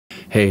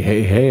Hey,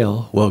 hey,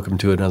 hail. Welcome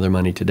to another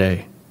Money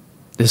Today.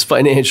 This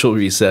financial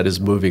reset is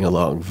moving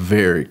along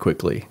very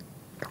quickly.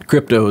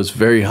 Crypto is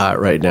very hot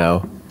right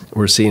now.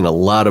 We're seeing a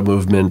lot of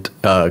movement.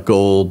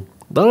 Gold,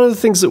 a lot of the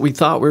things that we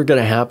thought were going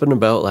to happen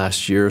about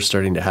last year are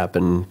starting to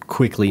happen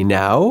quickly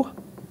now.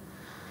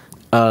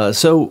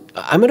 So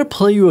I'm going to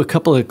play you a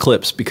couple of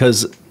clips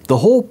because the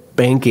whole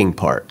banking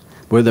part,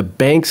 where the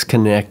banks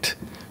connect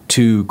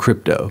to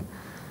crypto,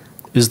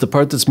 is the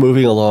part that's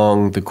moving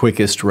along the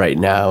quickest right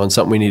now and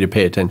something we need to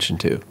pay attention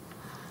to.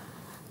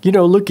 You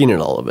know, looking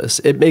at all of this,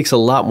 it makes a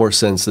lot more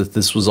sense that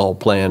this was all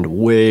planned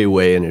way,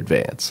 way in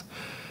advance.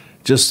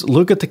 Just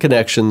look at the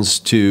connections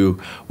to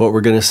what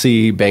we're going to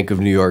see, Bank of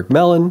New York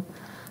Mellon,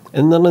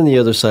 and then on the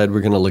other side, we're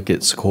going to look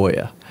at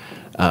Sequoia.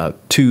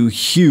 Two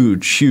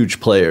huge, huge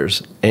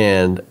players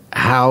and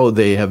how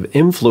they have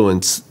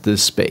influenced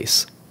this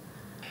space.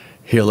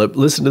 Here,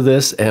 listen to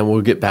this, and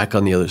we'll get back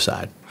on the other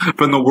side.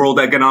 From the World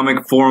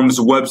Economic Forum's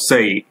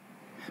website,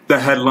 the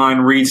headline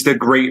reads, "The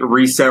Great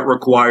Reset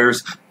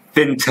requires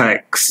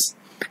fintechs,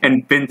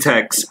 and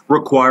fintechs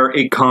require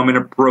a common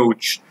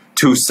approach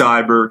to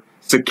cyber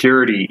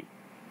security.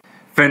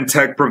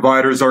 Fintech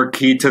providers are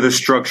key to the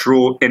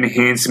structural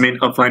enhancement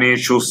of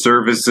financial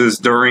services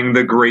during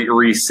the Great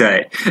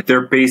Reset."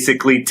 They're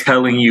basically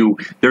telling you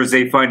there's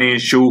a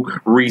financial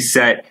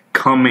reset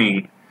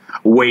coming.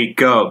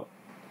 Wake up.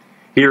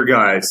 Here,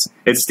 guys,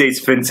 it states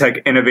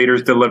fintech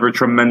innovators deliver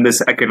tremendous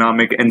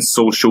economic and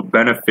social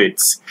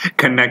benefits,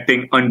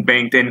 connecting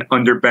unbanked and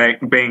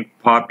underbanked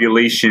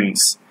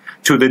populations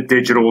to the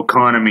digital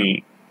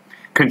economy,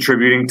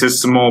 contributing to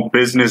small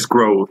business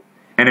growth,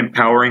 and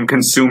empowering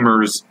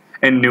consumers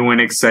in new and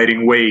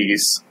exciting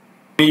ways.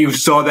 You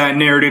saw that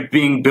narrative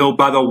being built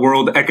by the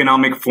World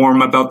Economic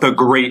Forum about the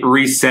Great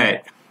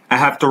Reset. I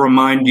have to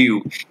remind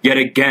you, yet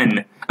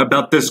again,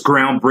 about this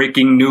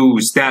groundbreaking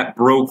news that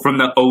broke from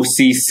the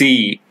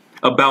OCC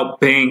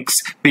about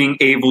banks being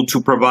able to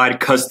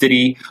provide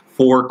custody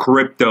for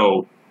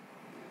crypto.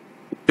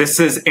 This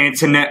is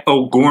Antoinette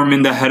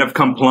O'Gorman, the head of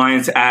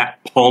compliance at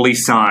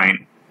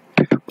Polysign.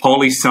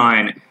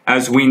 Polysign,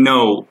 as we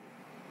know,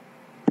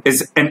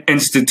 is an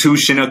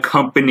institution, a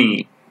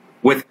company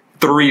with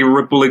 3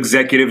 Ripple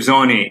executives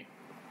on it,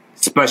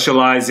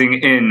 specializing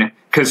in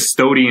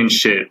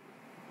custodianship.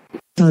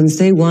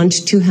 They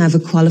want to have a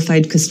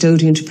qualified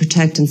custodian to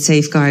protect and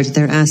safeguard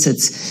their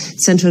assets.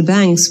 Central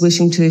banks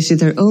wishing to issue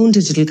their own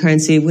digital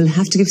currency will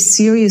have to give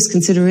serious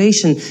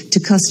consideration to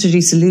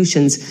custody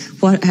solutions.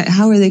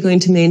 How are they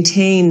going to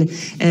maintain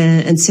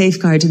and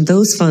safeguard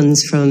those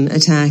funds from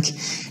attack?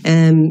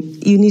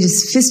 You need a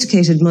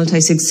sophisticated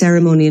multi-sig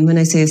ceremony, and when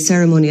I say a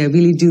ceremony, I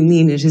really do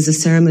mean it is a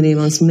ceremony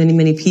amongst many,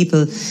 many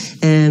people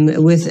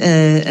with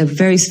a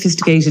very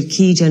sophisticated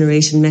key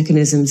generation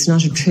mechanism. It's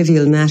not a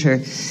trivial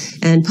matter.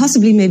 And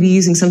possibly maybe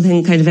using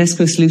something kind of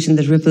escrow solution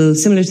that Ripple,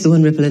 similar to the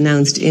one Ripple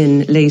announced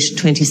in late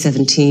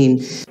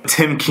 2017.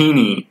 Tim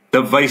Keeney,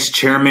 the vice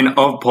chairman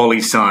of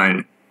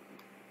Polysign,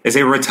 is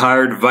a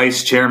retired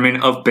vice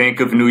chairman of Bank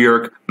of New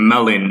York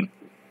Mellon,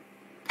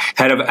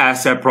 head of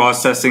asset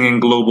processing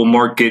and global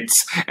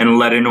markets, and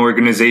led an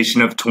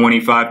organization of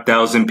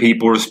 25,000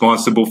 people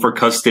responsible for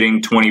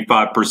custodying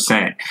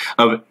 25%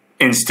 of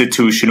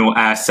institutional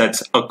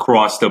assets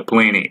across the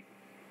planet.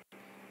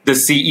 The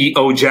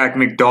CEO, Jack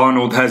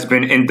McDonald, has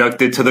been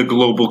inducted to the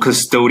Global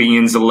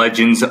Custodians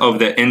Legends of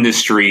the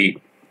industry.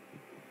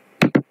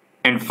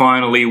 And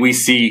finally, we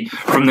see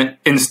from the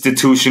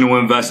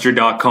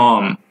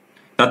institutionalinvestor.com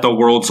that the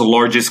world's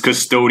largest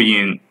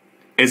custodian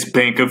is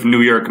Bank of New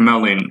York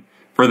Mellon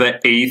for the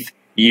 8th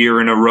year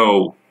in a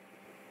row.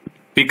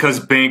 Because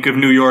Bank of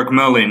New York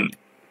Mellon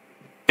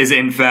is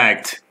in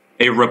fact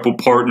a Ripple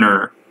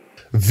partner.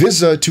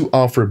 Visa to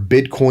offer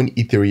Bitcoin,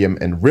 Ethereum,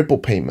 and Ripple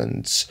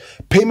payments.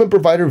 Payment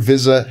provider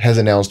Visa has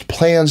announced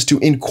plans to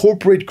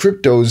incorporate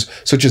cryptos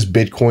such as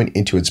Bitcoin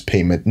into its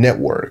payment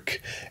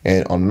network.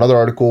 And on another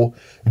article,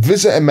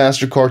 Visa and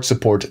MasterCard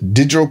support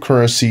digital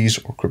currencies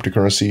or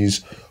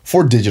cryptocurrencies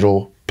for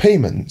digital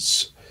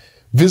payments.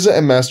 Visa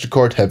and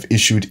MasterCard have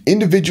issued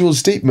individual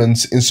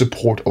statements in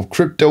support of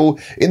crypto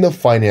in the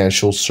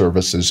financial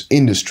services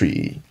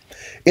industry.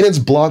 In its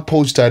blog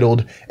post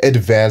titled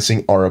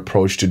 "Advancing Our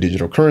Approach to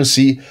Digital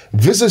Currency,"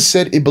 Visa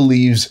said it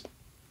believes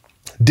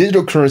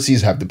digital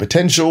currencies have the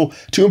potential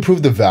to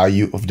improve the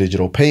value of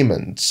digital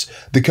payments.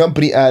 The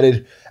company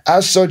added,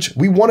 "As such,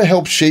 we want to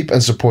help shape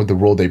and support the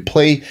role they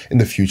play in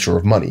the future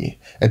of money."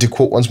 And to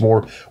quote once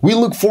more, "We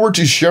look forward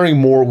to sharing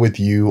more with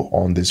you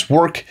on this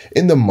work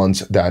in the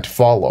months that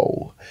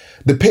follow."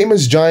 The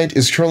payments giant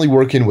is currently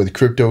working with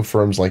crypto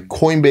firms like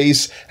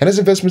Coinbase and has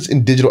investments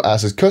in digital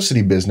asset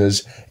custody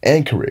business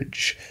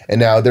Anchorage.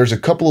 And now there's a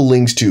couple of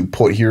links to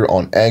put here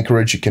on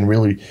Anchorage. You can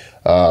really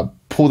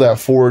pull that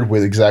forward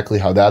with exactly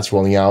how that's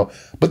rolling out.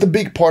 But the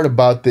big part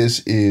about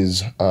this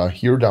is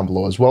here down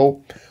below as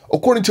well.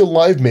 According to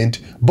LiveMint,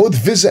 both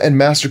Visa and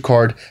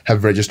MasterCard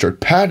have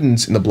registered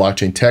patents in the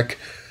blockchain tech.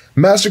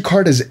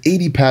 MasterCard has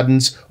 80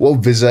 patents, while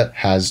Visa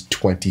has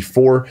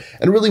 24.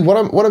 And really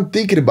what I'm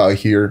thinking about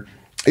here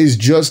is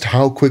just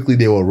how quickly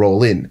they will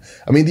roll in.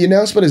 I mean, the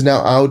announcement is now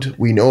out.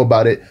 We know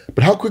about it,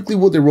 but how quickly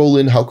will they roll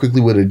in? How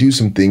quickly will they do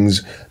some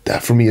things?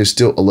 That for me is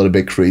still a little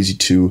bit crazy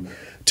to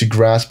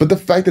grasp. But the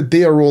fact that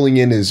they are rolling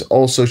in is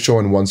also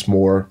showing once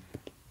more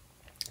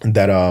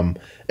that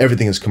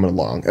everything is coming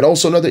along. And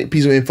also another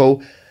piece of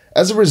info,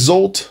 as a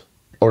result,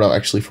 or no,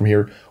 actually from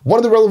here, one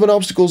of the relevant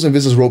obstacles in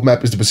Visa's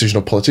roadmap is the position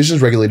of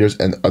politicians, regulators,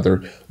 and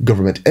other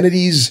government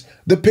entities.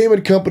 The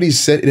payment company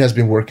said it has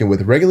been working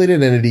with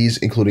regulated entities,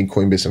 including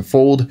Coinbase and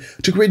Fold,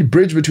 to create a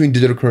bridge between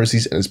digital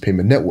currencies and its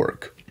payment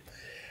network.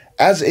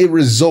 As a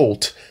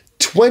result,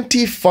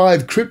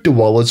 25 crypto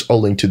wallets are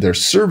linked to their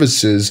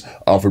services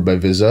offered by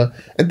Visa,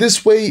 and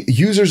this way,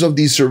 users of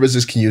these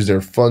services can use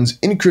their funds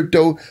in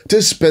crypto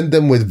to spend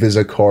them with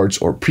Visa cards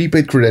or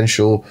prepaid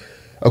credential,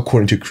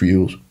 according to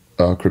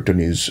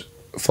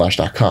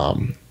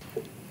cryptonewsflash.com.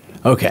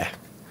 Okay.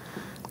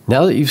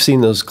 Now that you've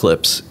seen those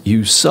clips,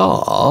 you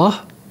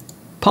saw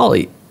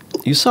Polysign.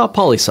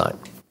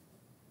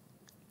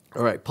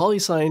 All right,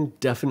 Polysign,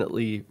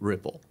 definitely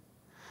Ripple.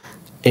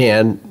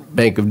 And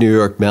Bank of New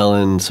York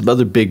Mellon, some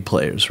other big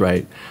players,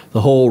 right?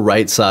 The whole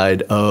right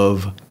side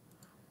of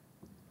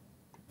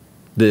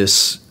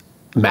this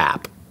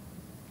map.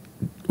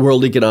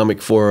 World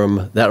Economic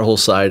Forum, that whole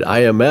side,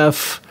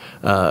 IMF,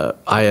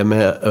 IBM,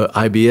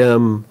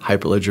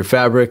 Hyperledger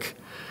Fabric,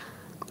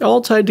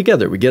 all tied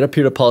together. We get up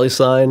here to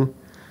Polysign,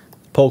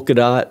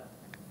 Polkadot,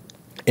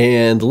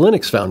 and the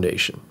Linux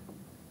Foundation,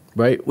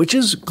 right? Which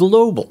is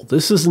global.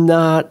 This is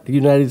not the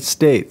United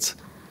States.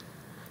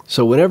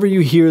 So whenever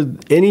you hear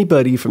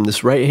anybody from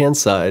this right-hand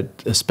side,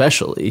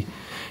 especially,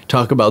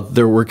 talk about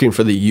they're working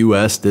for the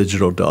U.S.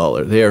 digital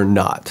dollar, they are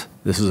not.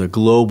 This is a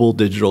global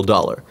digital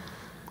dollar.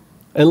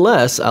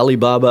 Unless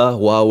Alibaba,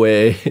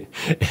 Huawei,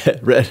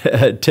 Red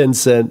Hat,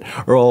 Tencent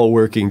are all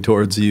working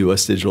towards the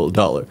U.S. digital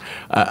dollar.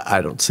 I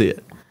don't see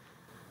it.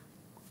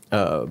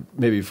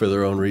 Maybe for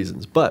their own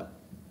reasons. But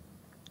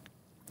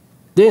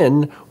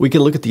then we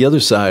can look at the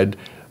other side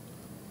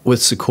with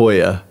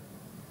Sequoia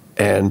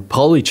and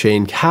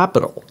Polychain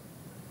Capital.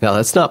 Now,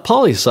 that's not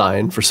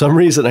Polysign. For some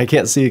reason, I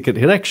can't see a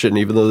connection,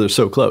 even though they're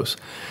so close.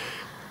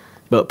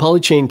 But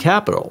Polychain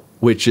Capital,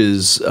 which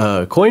is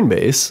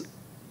Coinbase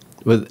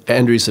with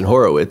Andreessen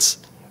Horowitz,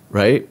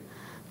 right?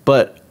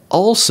 But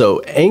also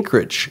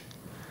Anchorage.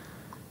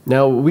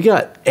 Now, we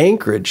got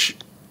Anchorage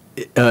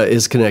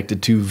is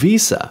connected to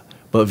Visa,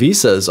 but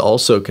Visa is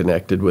also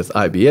connected with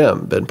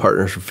IBM, been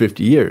partners for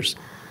 50 years.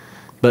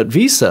 But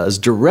Visa is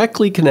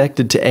directly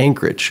connected to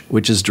Anchorage,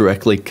 which is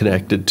directly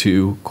connected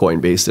to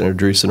Coinbase and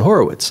Andreessen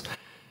Horowitz.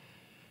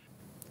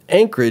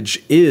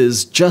 Anchorage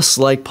is just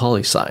like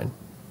Polysign.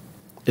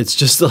 It's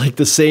just like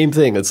the same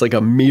thing. It's like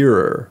a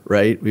mirror,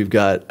 right? We've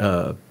got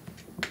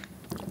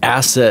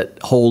asset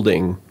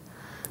holding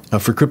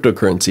for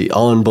cryptocurrency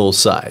on both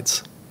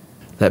sides.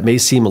 That may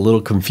seem a little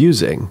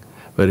confusing,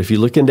 but if you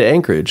look into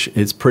Anchorage,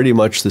 it's pretty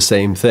much the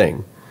same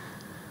thing.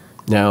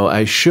 Now,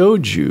 I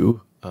showed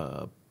you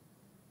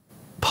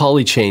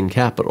Polychain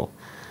Capital.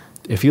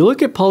 If you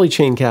look at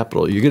Polychain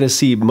Capital, you're going to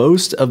see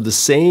most of the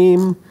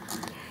same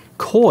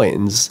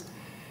coins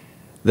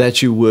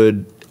that you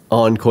would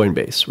on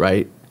Coinbase,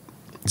 right?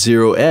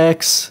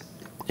 0x,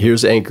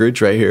 here's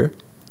Anchorage right here,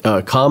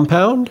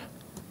 Compound,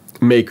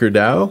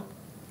 MakerDAO,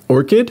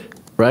 Orchid,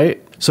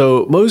 right?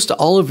 So most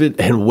all of it,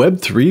 and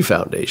Web3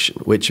 Foundation,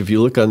 which if you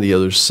look on the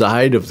other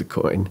side of the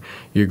coin,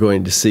 you're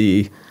going to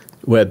see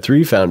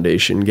Web3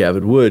 Foundation,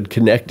 Gavin Wood,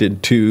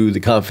 connected to the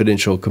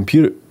confidential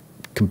computing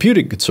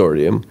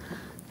consortium,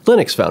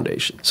 Linux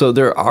Foundation. So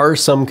there are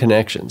some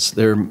connections.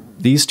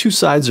 These two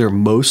sides are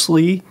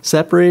mostly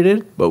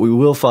separated, but we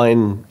will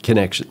find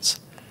connections.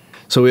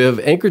 So we have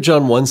Anchorage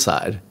on one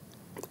side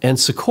and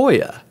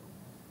Sequoia.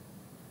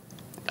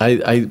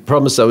 I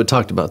promised I would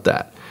talk about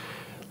that.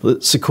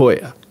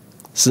 Sequoia.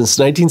 Since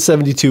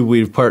 1972,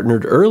 we've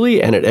partnered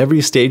early and at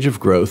every stage of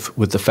growth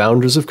with the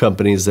founders of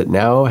companies that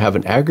now have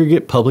an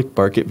aggregate public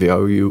market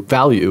value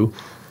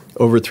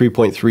over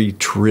 3.3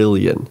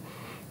 trillion.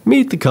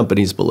 Meet the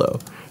companies below.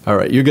 All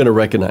right, you're going to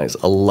recognize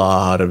a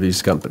lot of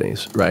these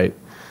companies, right?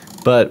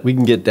 But we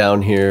can get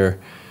down here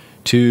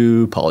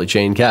to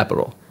Polychain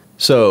Capital.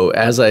 So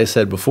as I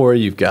said before,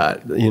 you've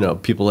got,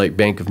 people like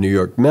Bank of New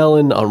York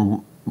Mellon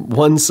on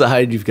one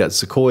side, you've got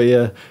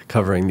Sequoia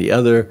covering the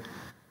other.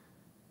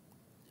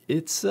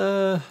 It's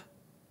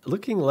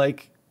looking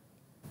like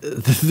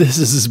this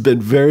has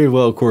been very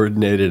well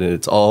coordinated and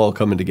it's all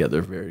coming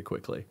together very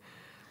quickly.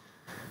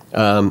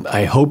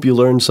 I hope you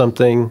learned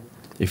something.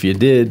 If you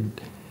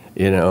did,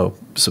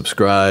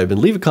 subscribe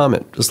and leave a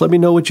comment. Just let me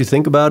know what you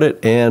think about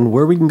it and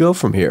where we can go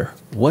from here.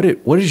 What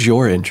is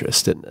your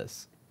interest in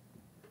this?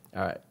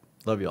 All right.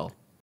 Love you all.